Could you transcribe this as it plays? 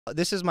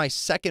This is my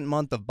second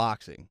month of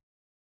boxing.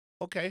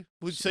 Okay.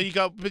 Well, so you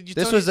got. But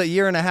this was a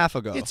year and a half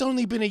ago. It's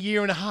only been a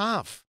year and a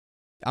half.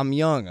 I'm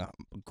young.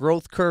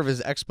 Growth curve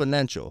is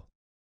exponential.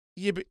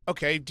 Yeah, but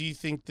okay. Do you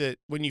think that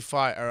when you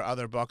fight or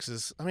other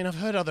boxers? I mean, I've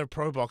heard other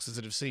pro boxers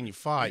that have seen you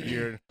fight.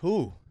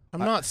 Who? I'm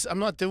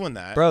not doing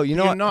that, bro. You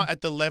know, you're not at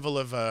the level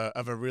of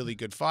a really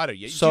good fighter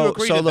yet. So, do you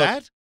agree to look,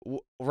 that?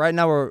 Right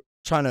now we're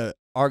trying to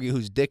argue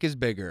whose dick is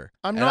bigger.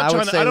 I'm not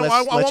trying to.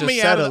 I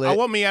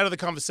want me out of the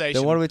conversation.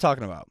 Then what are we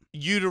talking about?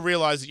 You to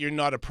realize that you're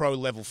not a pro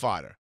level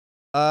fighter.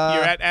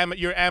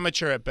 You're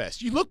amateur at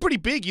best. You look pretty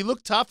big. You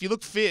look tough. You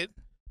look fit.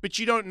 But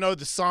you don't know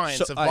the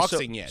science of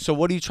boxing yet. So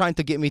what are you trying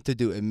to get me to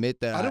do? Admit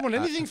that I don't want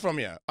anything from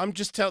you. I'm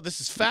just telling. This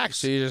is facts.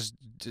 So you're just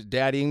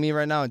daddying me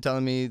right now and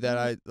telling me that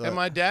I am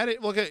I daddy?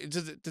 Look,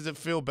 does it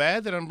feel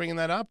bad that I'm bringing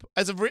that up?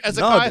 As a no,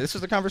 guy, this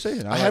is the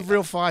conversation. I have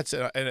real fights,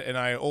 and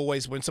I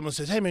always, when someone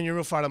says, "Hey man, you're a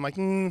real fighter," I'm like,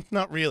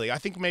 not really. I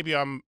think maybe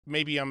I'm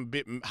a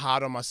bit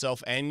hard on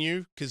myself and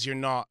you because you're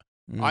not.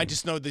 I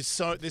just know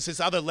there's this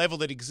other level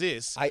that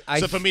exists.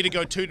 So for me to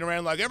go tooting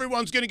around like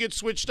everyone's going to get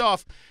switched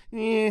off,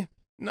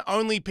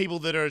 only people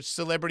that are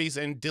celebrities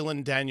and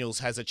Dylan Daniels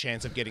has a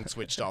chance of getting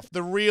switched off.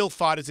 The real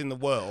fighters in the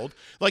world,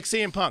 like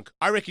CM Punk,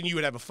 I reckon you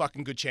would have a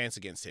fucking good chance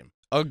against him.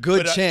 A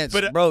good chance,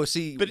 bro.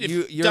 See, but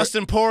if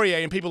Dustin Poirier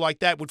and people like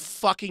that would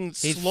fucking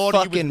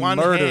slaughter you with one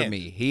murder hand.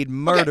 Me. He'd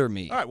murder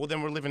me. All right, well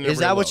then we're living in the Is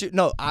real that world. what you?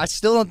 No, I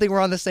still don't think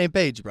we're on the same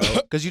page, bro.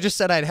 Because you just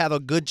said I'd have a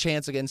good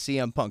chance against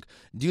CM Punk.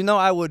 Do you know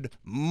I would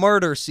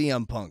murder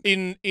CM Punk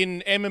in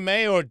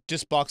MMA or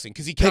just boxing?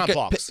 Because he can't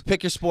box.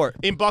 Pick your sport.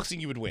 In boxing,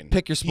 you would win.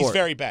 Pick your sport. He's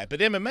very bad. But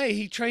MMA,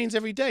 he trains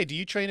every day. Do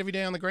you train every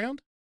day on the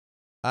ground?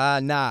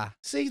 Nah.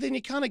 See, then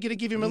you kind of got to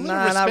give him a little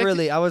respect. Nah, not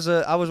really. I was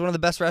one of the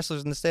best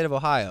wrestlers in the state of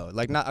Ohio.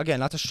 Like, not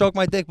to stroke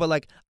my dick, but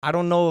like, I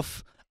don't know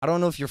if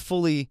you're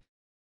fully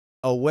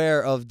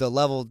aware of the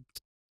level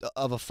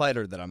of a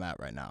fighter that I'm at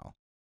right now.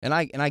 And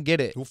I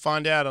get it. We'll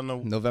find out on the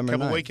November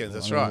couple 9th. weekends.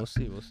 That's right. We'll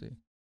see.